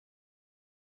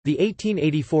The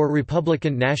 1884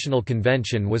 Republican National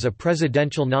Convention was a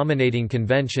presidential nominating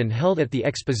convention held at the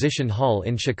Exposition Hall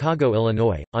in Chicago,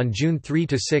 Illinois, on June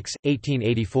 3–6,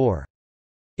 1884.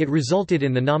 It resulted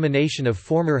in the nomination of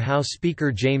former House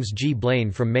Speaker James G.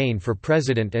 Blaine from Maine for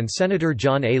president and Senator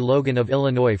John A. Logan of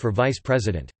Illinois for vice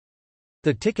president.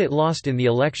 The ticket lost in the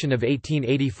election of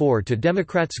 1884 to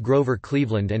Democrats Grover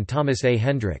Cleveland and Thomas A.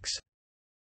 Hendricks.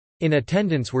 In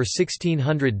attendance were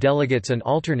 1,600 delegates and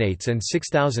alternates and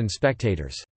 6,000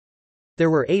 spectators.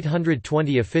 There were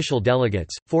 820 official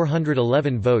delegates,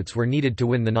 411 votes were needed to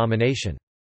win the nomination.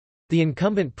 The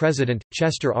incumbent president,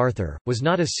 Chester Arthur, was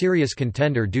not a serious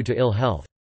contender due to ill health.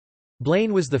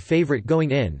 Blaine was the favorite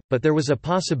going in, but there was a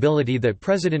possibility that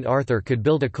President Arthur could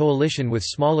build a coalition with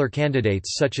smaller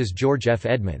candidates such as George F.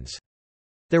 Edmunds.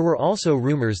 There were also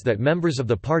rumors that members of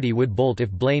the party would bolt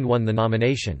if Blaine won the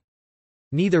nomination.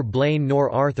 Neither Blaine nor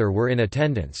Arthur were in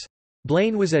attendance.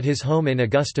 Blaine was at his home in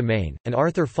Augusta, Maine, and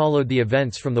Arthur followed the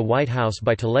events from the White House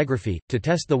by telegraphy. To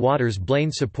test the waters,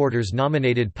 Blaine supporters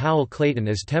nominated Powell Clayton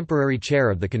as temporary chair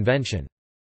of the convention.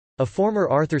 A former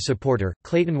Arthur supporter,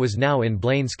 Clayton was now in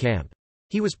Blaine's camp.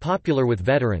 He was popular with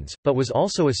veterans, but was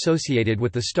also associated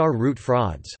with the Star Route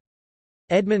frauds.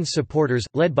 Edmunds supporters,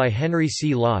 led by Henry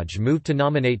C. Lodge, moved to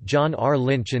nominate John R.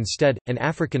 Lynch instead, an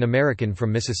African American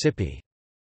from Mississippi.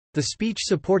 The speech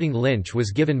supporting Lynch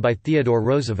was given by Theodore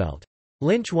Roosevelt.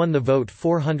 Lynch won the vote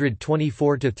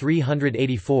 424 to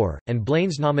 384, and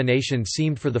Blaine's nomination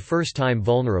seemed for the first time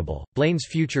vulnerable. Blaine's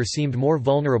future seemed more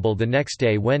vulnerable the next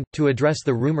day when, to address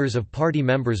the rumors of party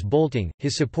members bolting,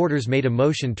 his supporters made a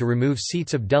motion to remove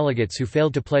seats of delegates who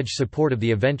failed to pledge support of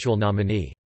the eventual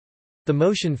nominee. The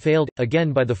motion failed,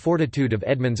 again by the fortitude of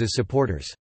Edmunds's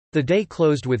supporters. The day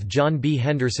closed with John B.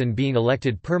 Henderson being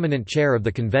elected permanent chair of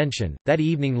the convention. That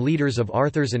evening, leaders of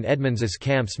Arthur's and Edmunds's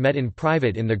camps met in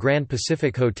private in the Grand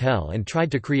Pacific Hotel and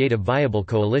tried to create a viable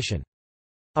coalition.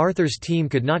 Arthur's team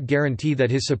could not guarantee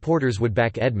that his supporters would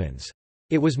back Edmunds.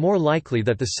 It was more likely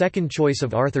that the second choice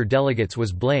of Arthur delegates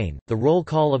was Blaine. The roll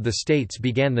call of the states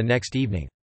began the next evening.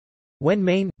 When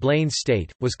Maine, Blaine's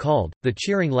state, was called, the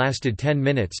cheering lasted 10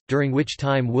 minutes, during which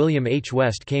time William H.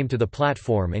 West came to the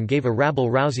platform and gave a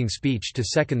rabble-rousing speech to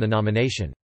second the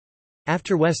nomination.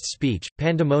 After West's speech,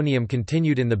 pandemonium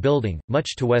continued in the building,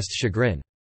 much to West's chagrin.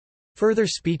 Further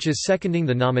speeches seconding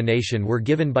the nomination were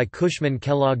given by Cushman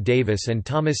Kellogg Davis and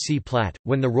Thomas C. Platt.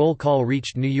 When the roll call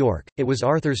reached New York, it was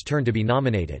Arthur's turn to be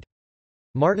nominated.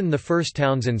 Martin I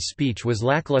Townsend's speech was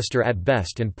lackluster at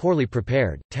best and poorly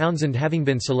prepared, Townsend having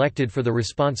been selected for the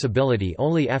responsibility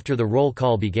only after the roll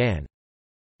call began.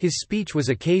 His speech was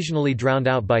occasionally drowned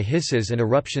out by hisses and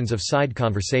eruptions of side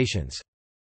conversations.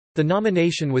 The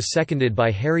nomination was seconded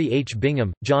by Harry H.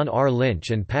 Bingham, John R. Lynch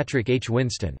and Patrick H.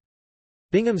 Winston.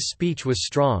 Bingham's speech was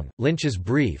strong, Lynch's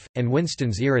brief, and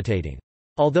Winston's irritating.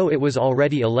 Although it was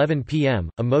already 11 p.m.,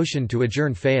 a motion to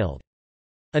adjourn failed.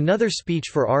 Another speech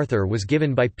for Arthur was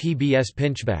given by PBS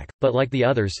Pinchback, but like the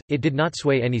others, it did not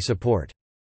sway any support.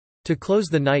 To close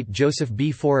the night, Joseph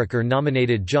B. Foraker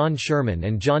nominated John Sherman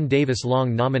and John Davis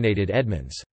Long nominated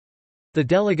Edmunds. The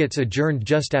delegates adjourned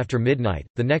just after midnight.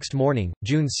 The next morning,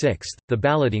 June 6, the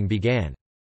balloting began.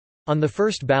 On the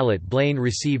first ballot, Blaine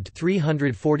received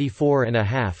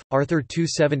 344.5, Arthur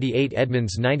 278,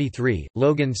 Edmunds 93,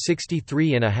 Logan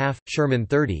 63.5, Sherman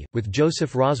 30, with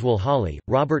Joseph Roswell Hawley,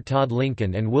 Robert Todd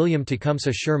Lincoln and William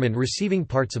Tecumseh Sherman receiving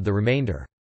parts of the remainder.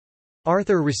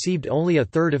 Arthur received only a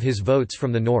third of his votes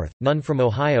from the North, none from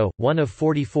Ohio, 1 of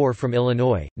 44 from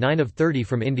Illinois, 9 of 30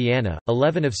 from Indiana,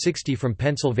 11 of 60 from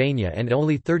Pennsylvania and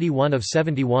only 31 of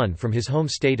 71 from his home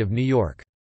state of New York.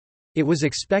 It was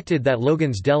expected that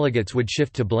Logan's delegates would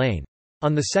shift to Blaine.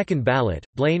 On the second ballot,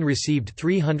 Blaine received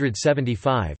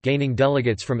 375, gaining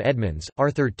delegates from Edmunds,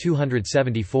 Arthur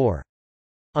 274.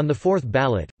 On the fourth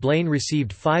ballot, Blaine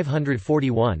received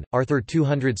 541, Arthur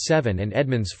 207 and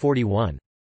Edmunds 41.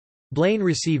 Blaine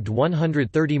received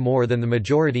 130 more than the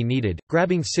majority needed,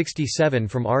 grabbing 67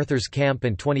 from Arthur's camp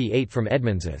and 28 from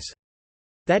Edmunds's.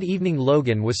 That evening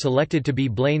Logan was selected to be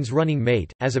Blaine's running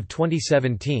mate. As of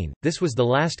 2017, this was the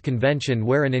last convention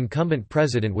where an incumbent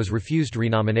president was refused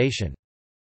renomination.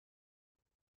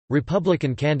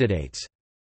 Republican candidates.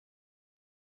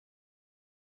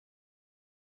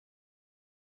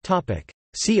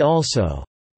 See also: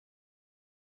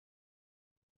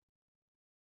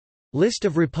 List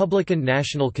of Republican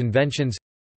National Conventions,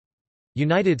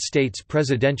 United States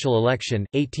presidential election,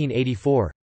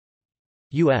 1884,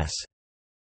 U.S.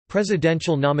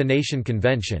 Presidential Nomination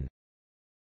Convention,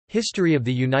 History of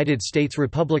the United States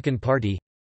Republican Party,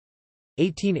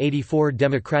 1884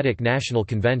 Democratic National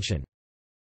Convention.